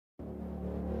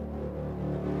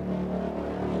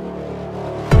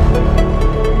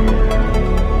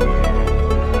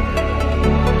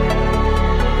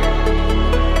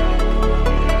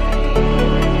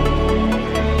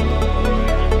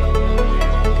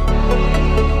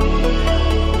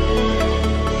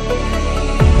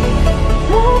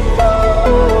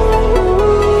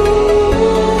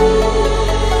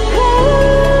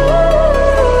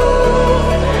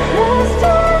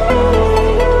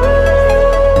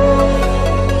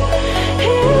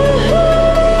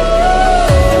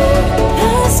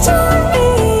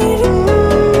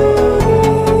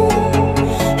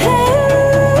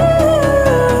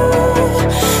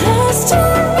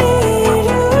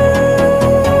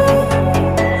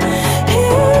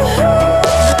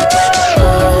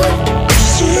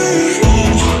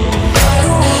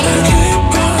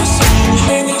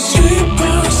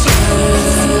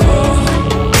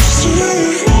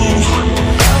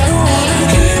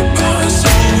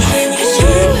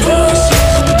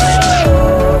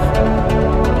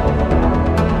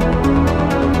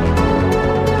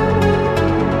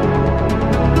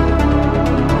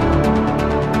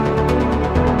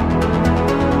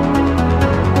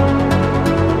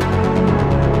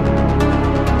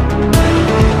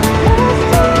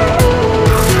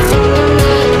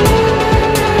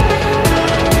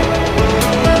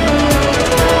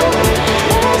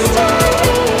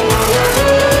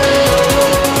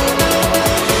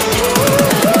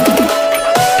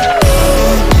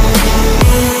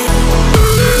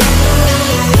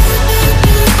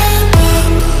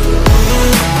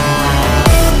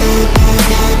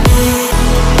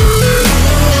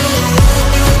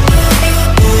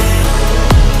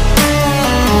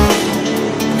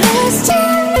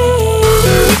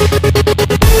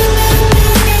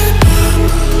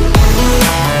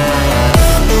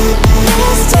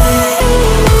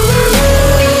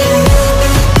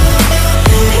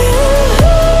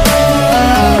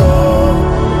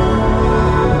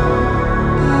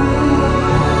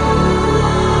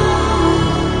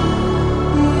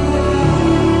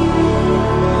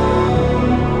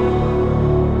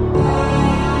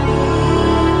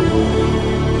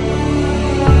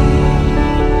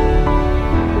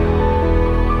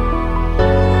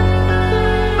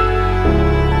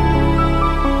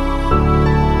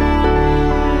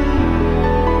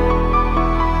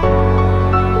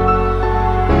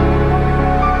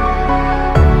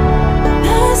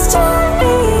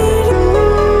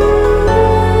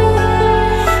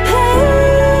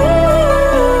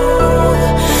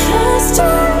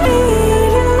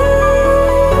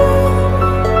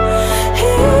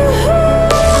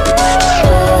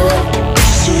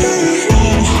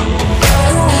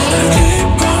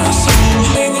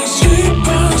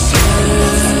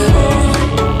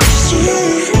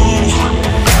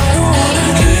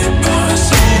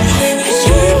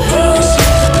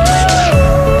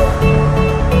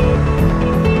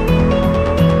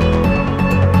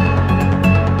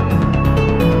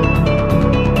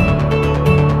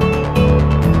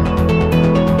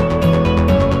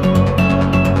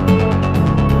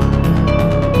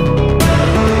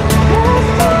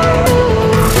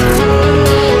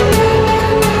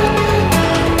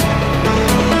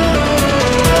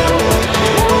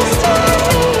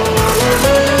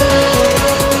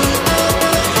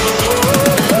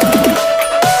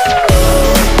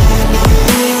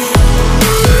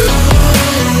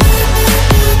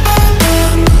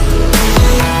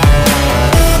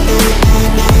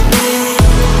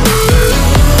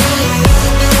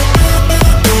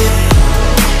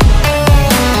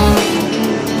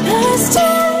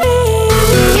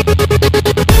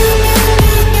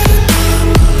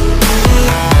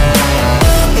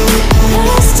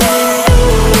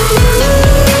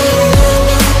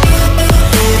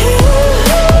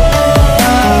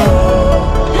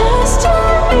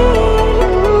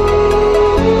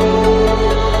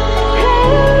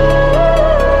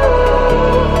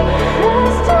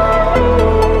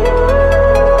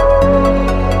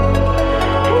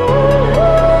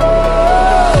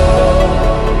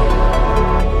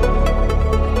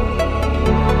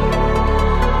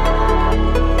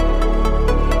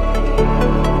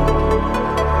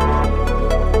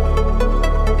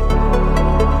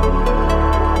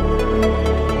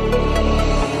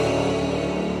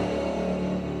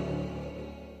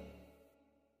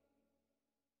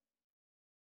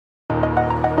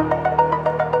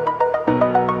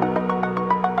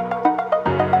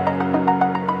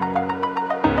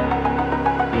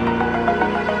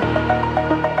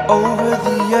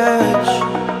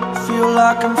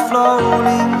like I'm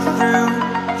floating through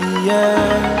the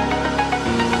air.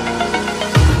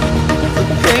 The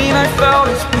pain I felt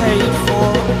is paid for,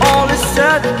 all is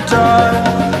said and done.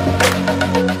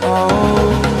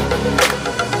 Oh,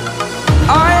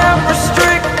 I am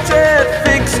restricted,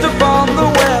 fixed upon the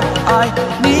web. I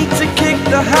need to kick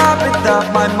the habit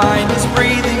that my mind is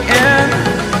breathing in.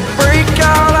 Break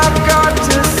out, I've got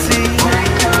to see.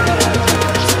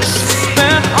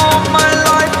 Spent all my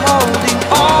life holding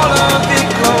all of it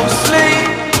closely.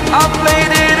 I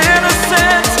played it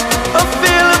innocent, a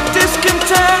feel of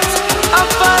discontent. I'm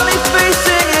finally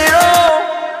facing it all,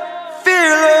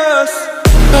 fearless.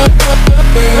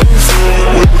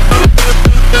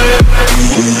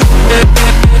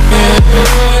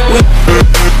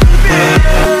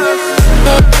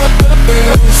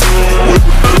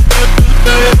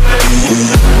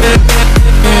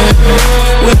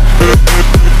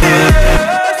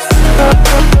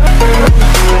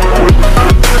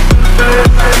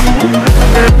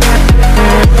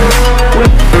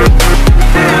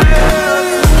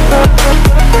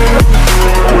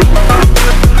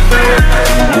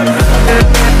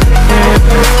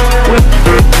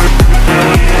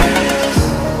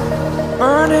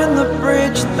 Burning the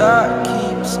bridge that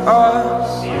keeps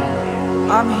us.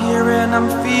 I'm here and I'm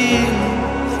feeling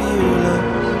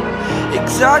fearless.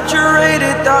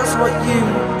 Exaggerated, that's what you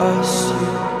assume.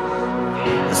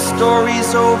 The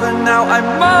story's over now, I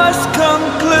must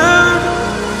conclude.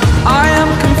 I am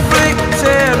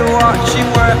conflicted, watching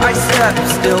where I step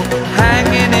still,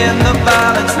 hanging in the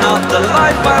balance. Not the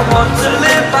life I want to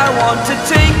live, I want to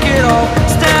take it all.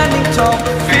 Standing tall,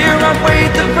 fear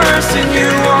outweighed the person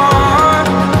you are.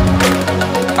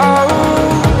 Oh,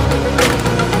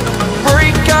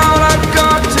 break out, I've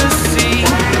got to see.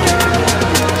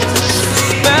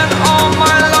 Spent all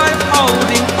my life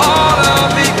holding all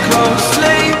of it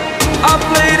closely. I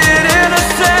played it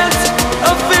innocent,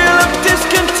 a feel of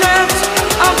discontent.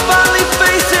 I'm finally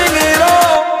facing it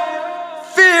all,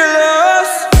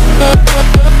 fearless.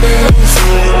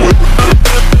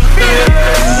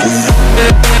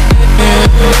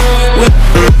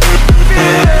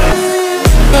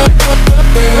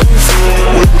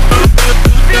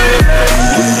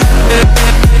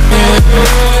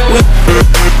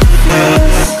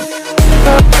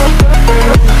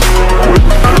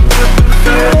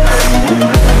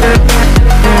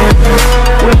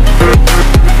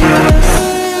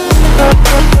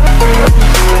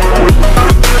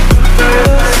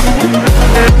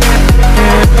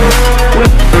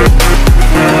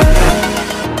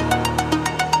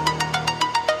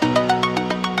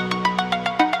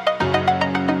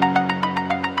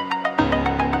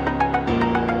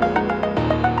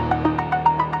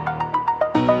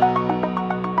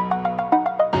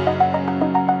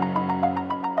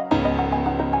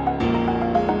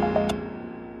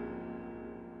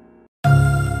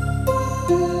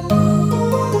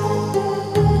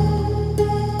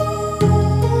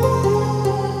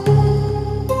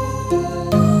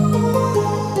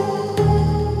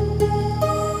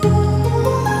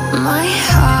 My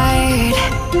heart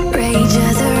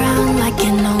rages around like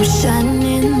an ocean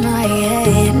in my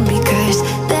head, because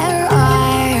there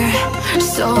are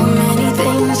so many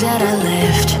things that I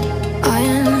left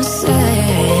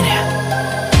unsaid.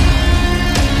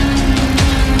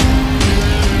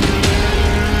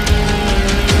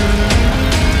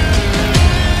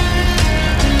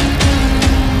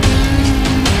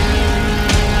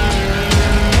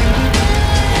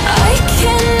 I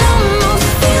can almost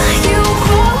feel you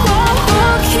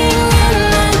walking in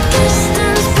the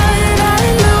distance, but I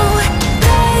know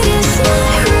that it's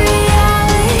not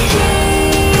reality.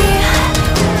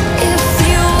 If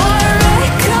you are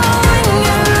echoing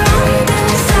around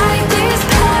inside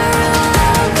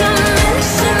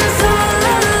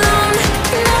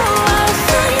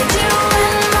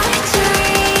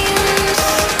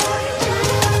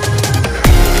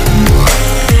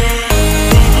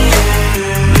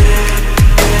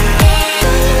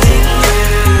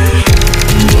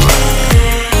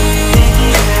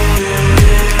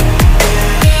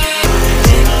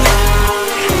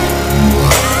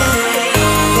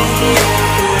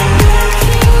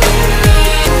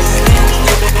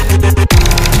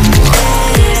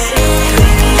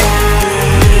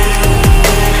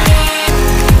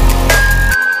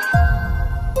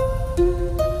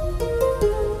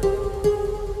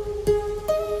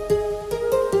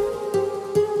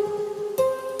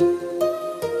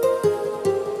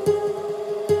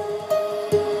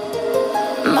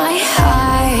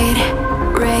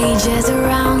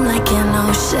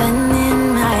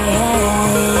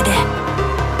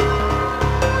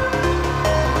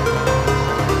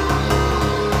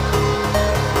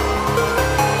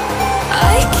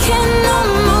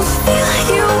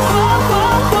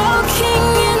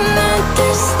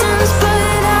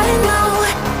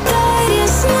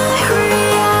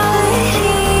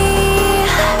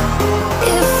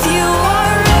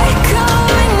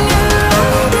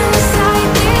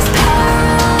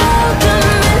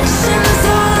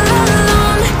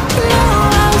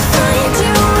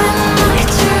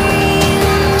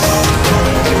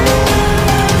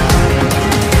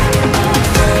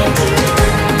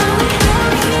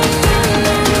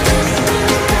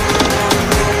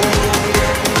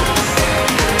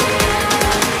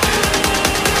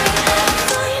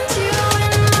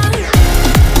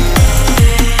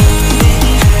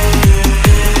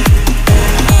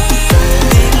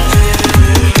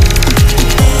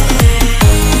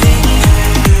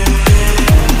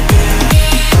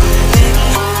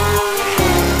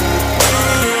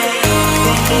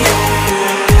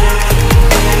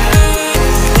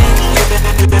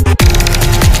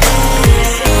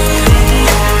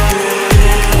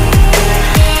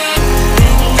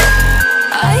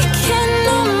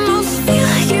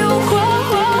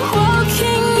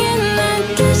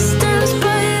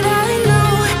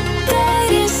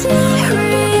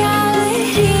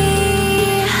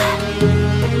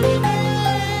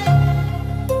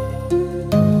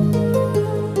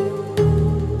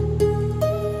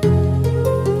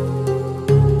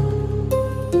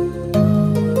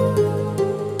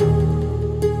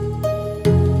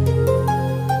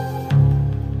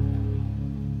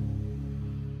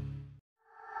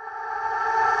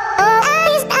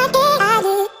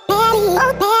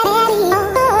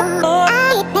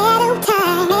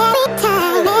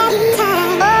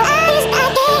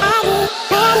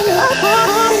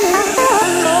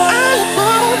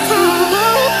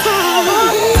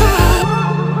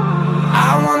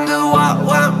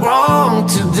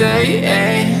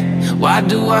Why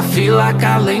do I feel like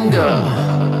I linger?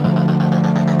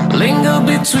 Linger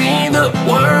between the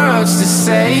words to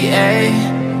say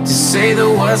the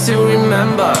words to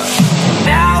remember.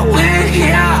 Now we're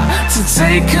here to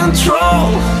take control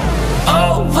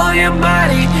over your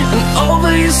body and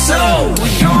over your soul.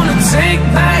 We're gonna take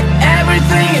back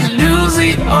everything and lose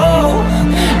it all.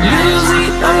 Lose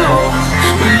it all.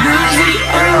 Lose it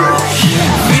all.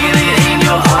 Feel it in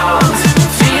your arms,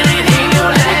 feel it in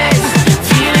your legs,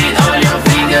 feel it on your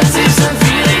fingertips and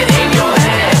feel it in your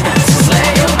head. Just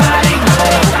let your body go,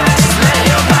 just let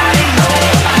your body go,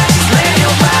 just let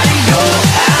your body go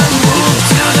and move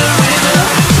to the rhythm.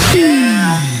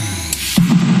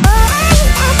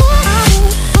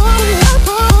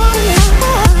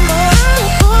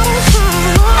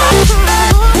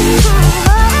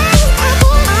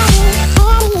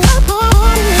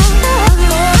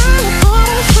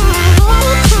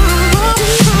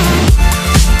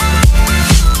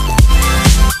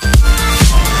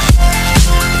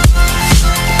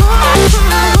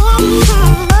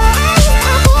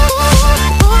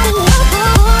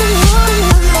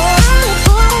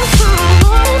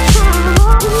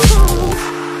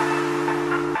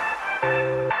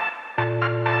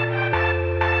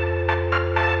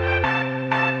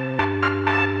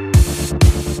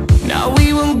 Now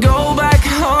we won't go back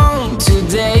home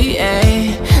today,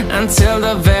 until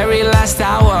the very last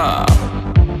hour.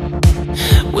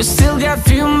 We still got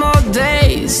few more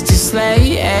days to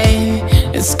slay,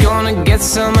 it's gonna get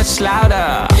so much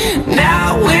louder.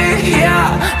 Now we're here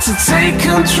to take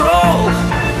control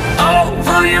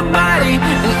over your body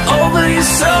and over your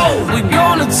soul. We're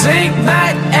gonna take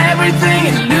back everything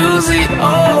and lose it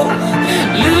all.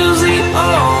 Lose it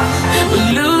all,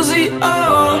 lose it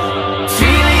all.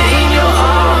 Feel it in your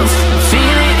arms,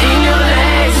 feel it in your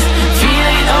legs, feel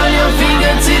it on your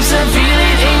fingertips and feel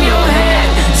it in your head.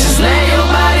 Just let your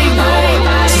body go,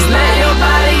 just let your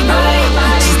body go,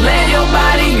 just let your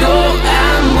body go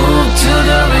and move to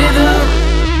the rhythm.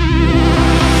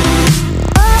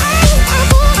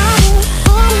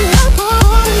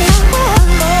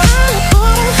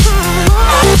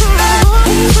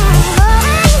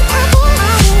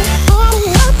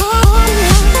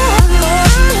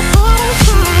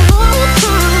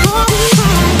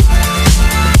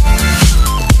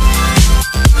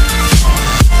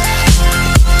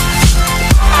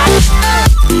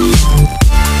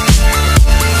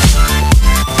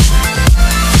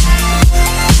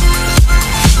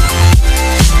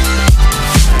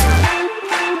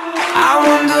 I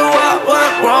wonder what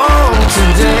went wrong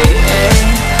today,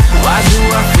 Why do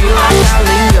I feel like I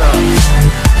linger?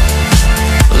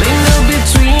 Linger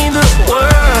between the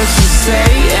words to say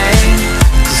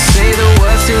the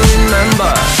words to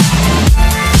remember.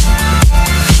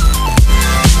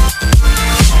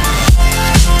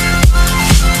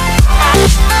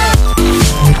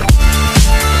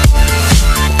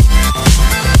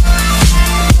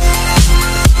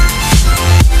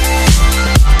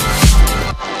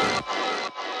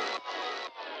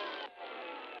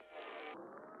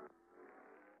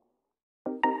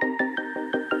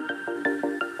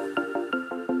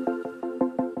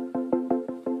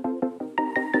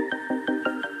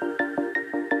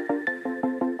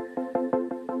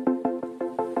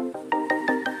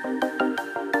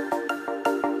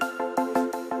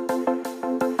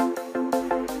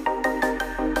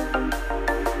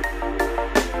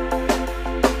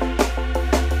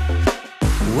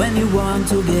 When you want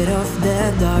to get off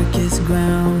the darkest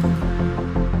ground,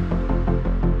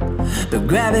 but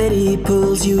gravity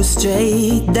pulls you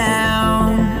straight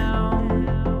down.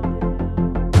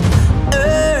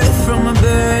 Earth from a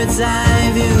bird's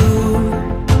eye view.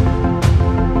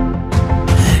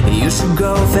 You should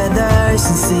grow feathers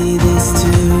and see this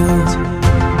too.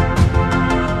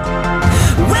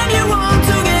 When you want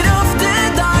to get off the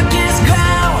darkest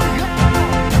ground,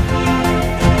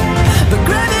 but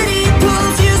gravity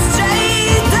pulls you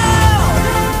straight down.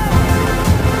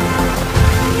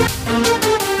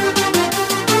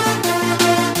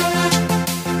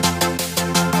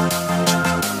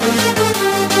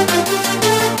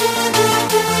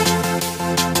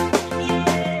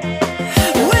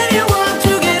 When you want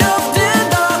to get off the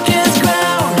darkest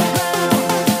ground,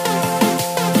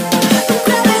 but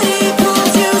gravity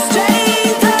pulls you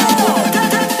straight down.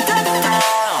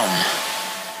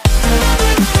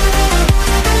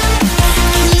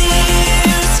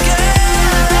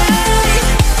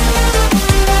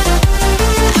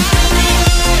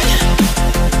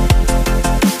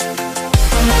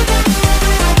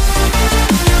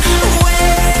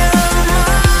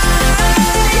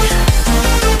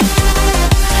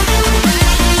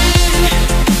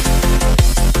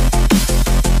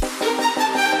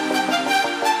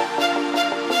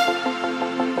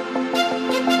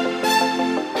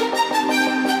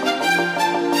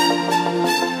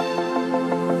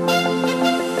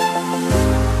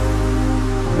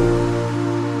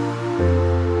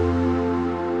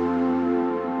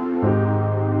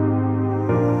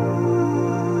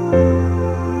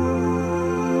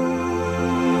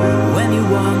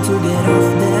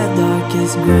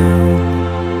 darkest ground,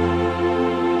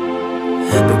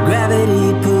 but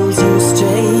gravity pulls you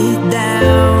straight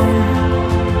down.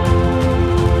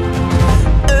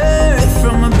 Earth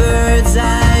from a bird's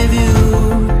eye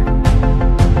view.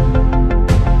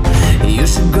 You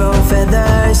should grow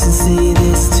feathers and see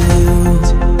this too.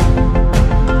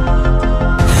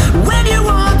 When you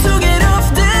want to get off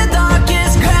the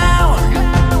darkest ground,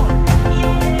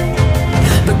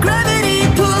 but gravity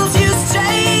pulls you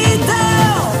straight down.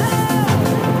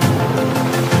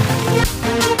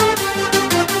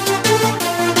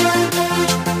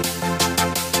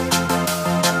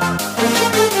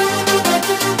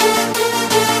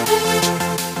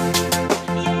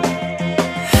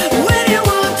 When you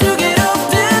want to get off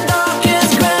the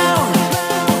darkest ground,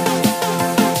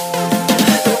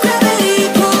 but gravity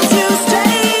pulls you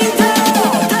straight down.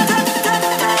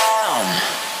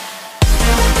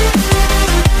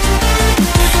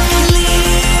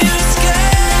 Clear sky.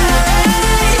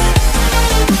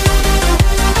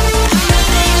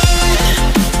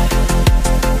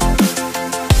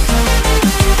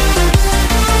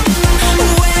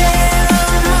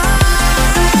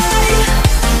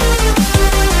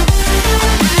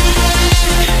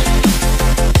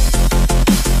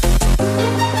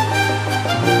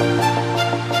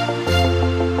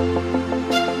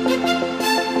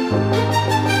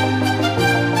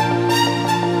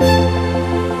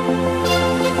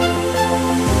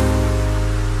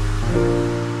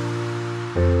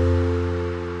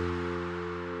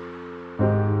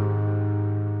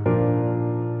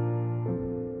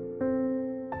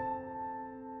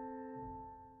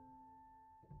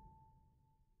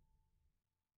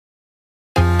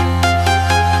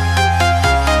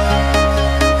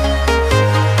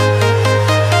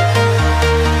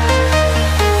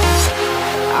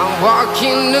 I'm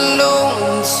walking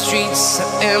alone, the streets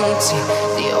are empty.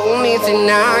 The only thing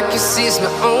I can see is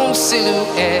my own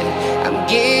silhouette. I'm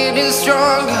getting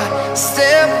stronger,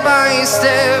 step by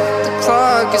step. The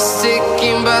clock is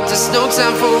ticking, but there's no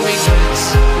time for regrets.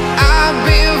 I've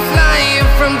been flying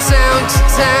from town to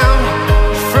town,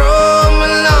 from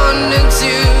London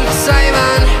to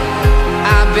Taiwan.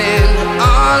 I've been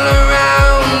all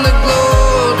around the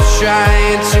globe,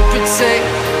 trying to protect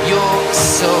your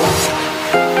soul.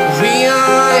 We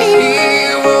are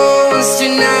heroes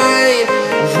tonight.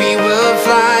 We will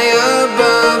fly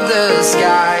above the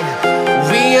sky.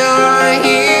 We are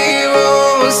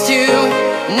heroes tonight.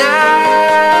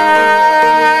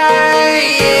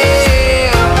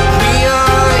 Yeah. We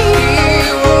are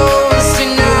heroes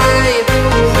tonight.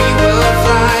 We will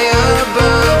fly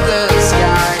above the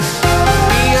sky.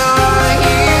 We are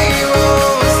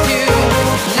heroes tonight.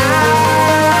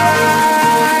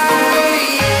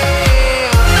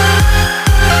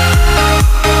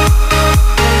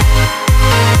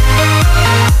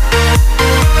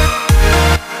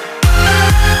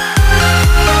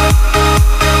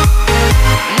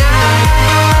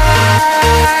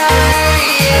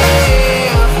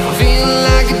 Feel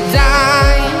like a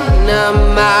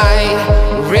dynamite,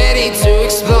 ready to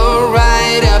explode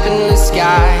right up in the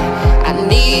sky. I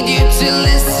need you to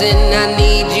listen, I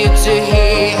need you to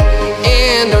hear,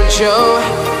 and don't show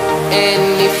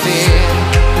any fear.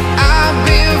 I've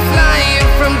been flying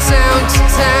from town to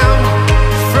town,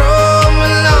 from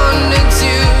London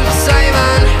to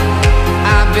Taiwan.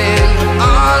 I've been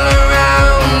all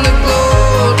around the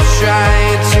globe,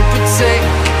 trying to protect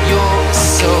your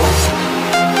soul.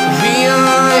 We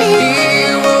are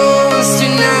heroes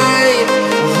tonight.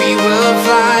 We will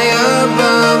fly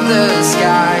above the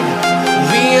sky.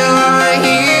 We are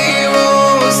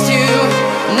heroes tonight.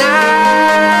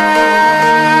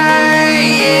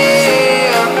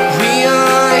 Yeah. We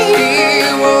are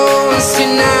heroes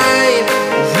tonight.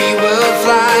 We will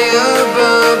fly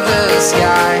above the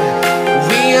sky.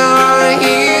 We are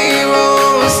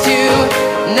heroes tonight.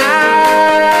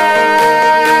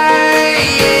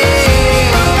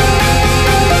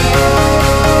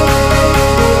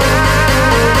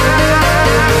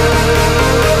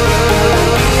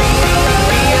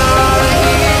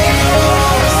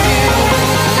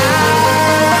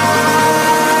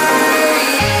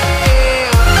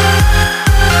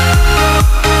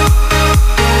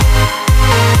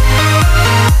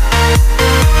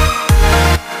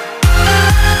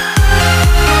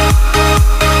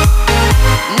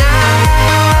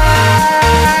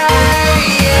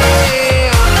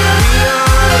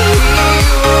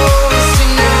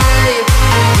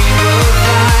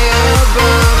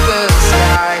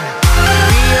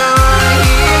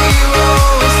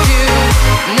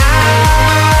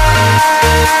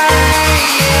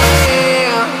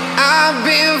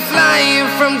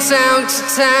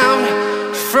 town,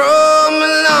 from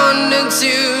London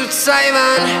to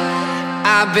Simon.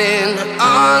 I've been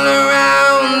all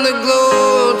around the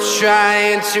globe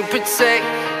trying to protect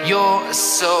your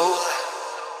soul.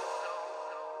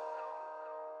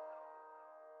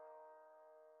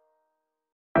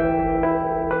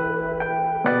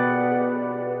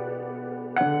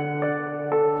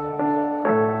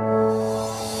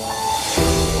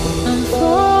 I'm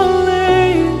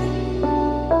falling.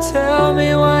 Tell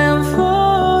me why I'm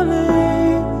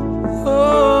falling.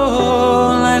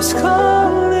 Oh, life's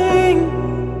calling,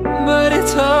 but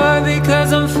it's hard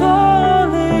because I'm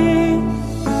falling.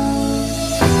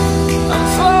 I'm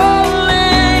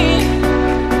falling.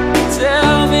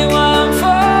 Tell me why I'm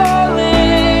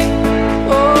falling.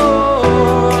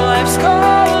 Oh, life's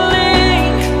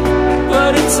calling,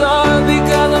 but it's hard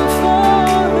because I'm falling.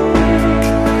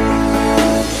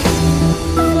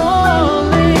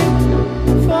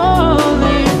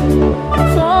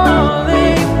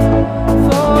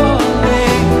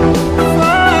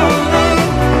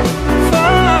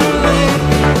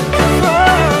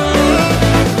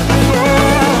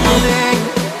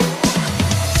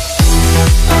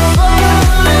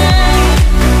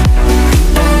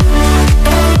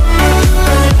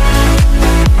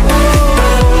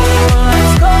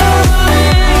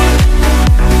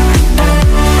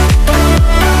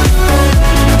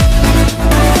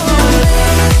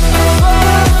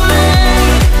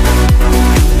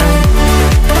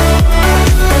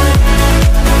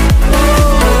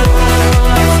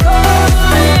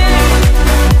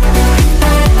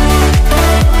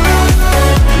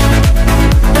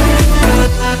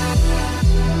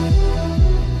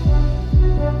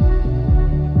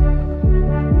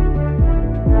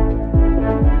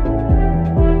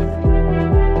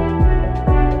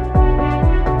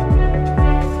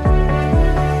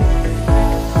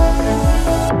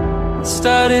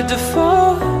 Started to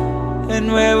fall,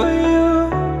 and where were you?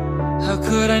 How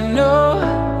could I know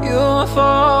you were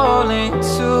falling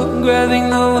too? Grabbing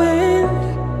the wind,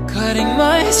 cutting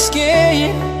my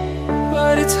skin,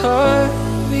 but it's hard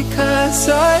because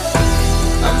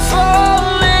I'm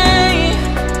falling.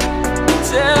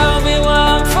 Tell me why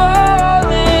I'm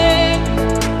falling.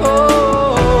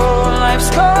 Oh, life's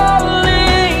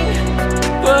calling,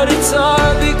 but it's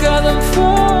hard because I'm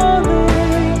falling.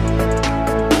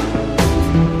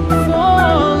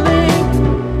 Falling.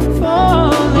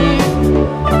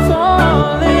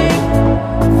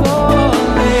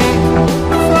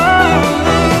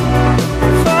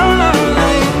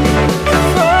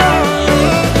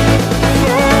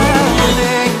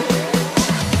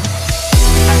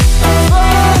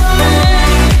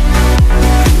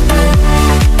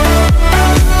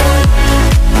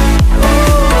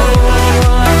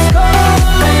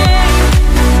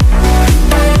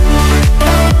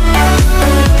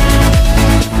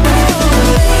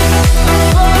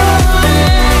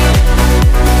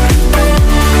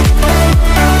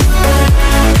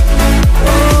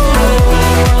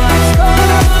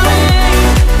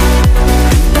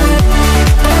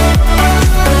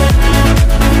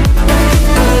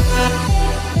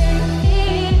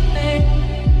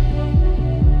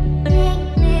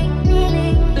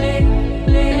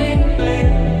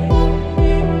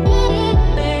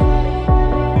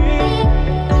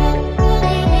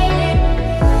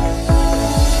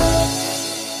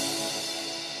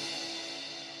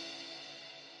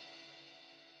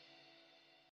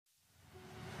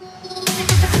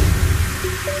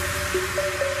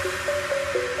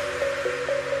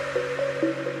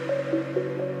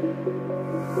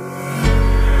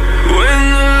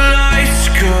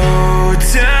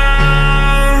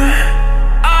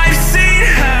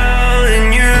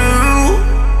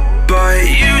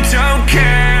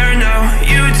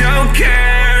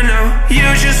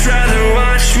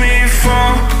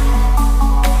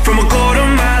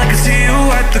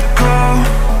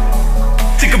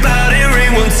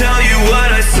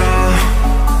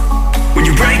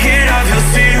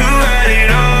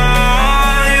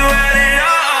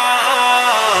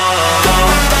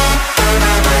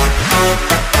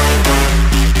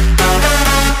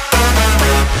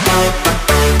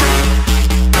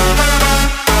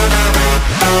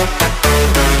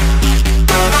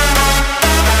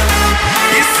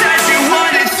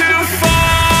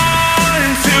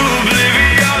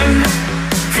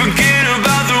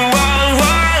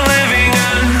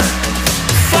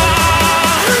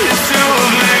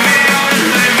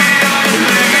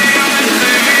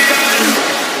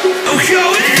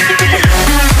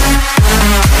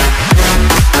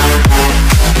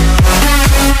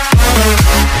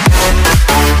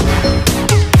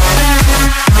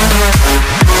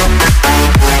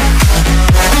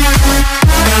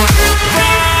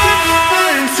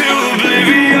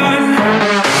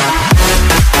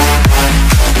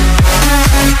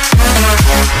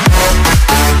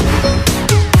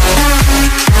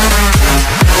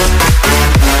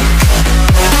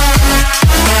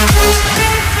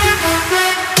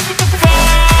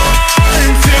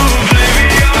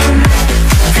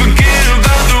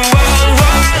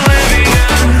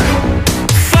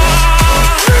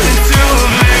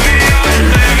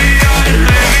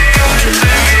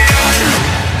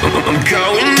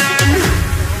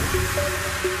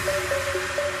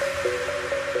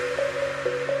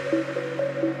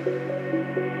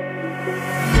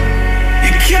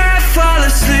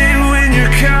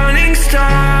 counting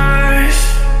stars,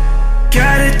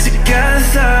 get it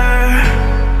together.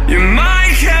 Your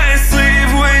mind can't sleep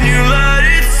when you let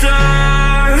it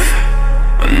serve.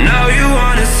 And now you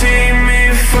wanna see me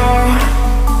fall.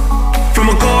 From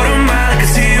a golden mile, I can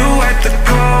see you at the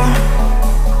call.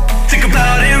 Think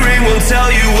about it, ring won't tell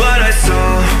you what I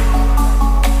saw.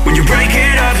 When you break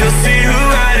it up, you'll see who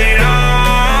had it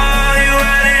all. You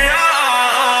had it all.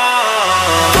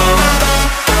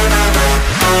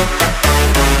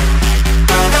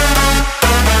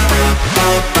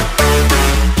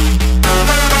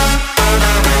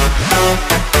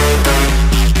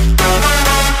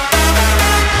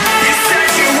 You said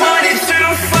you wanted to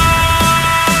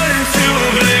fall into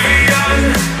oblivion.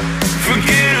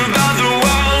 Forget about the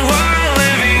world we're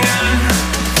living in.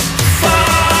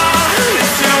 Fall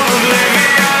into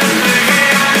oblivion,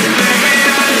 oblivion,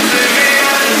 oblivion,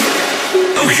 oblivion.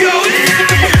 I'm going in.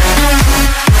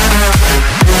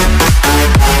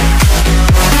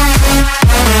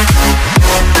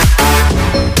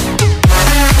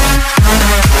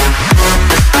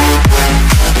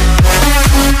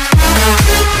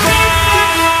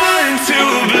 Fall into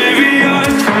oblivion.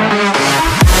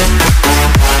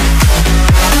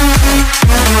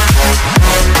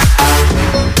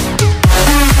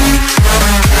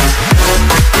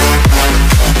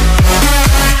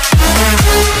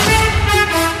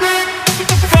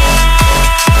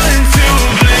 Fall into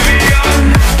oblivion.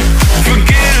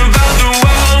 Forget about the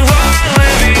world we're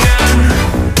living in.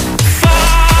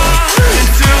 Fall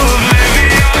into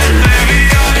oblivion,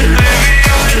 oblivion,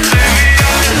 oblivion,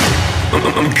 oblivion.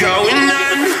 I'm going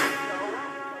in.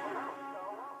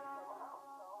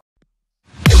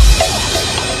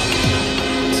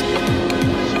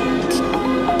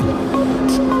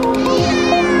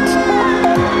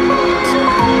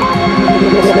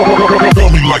 Feel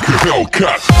me like a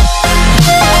Hellcat.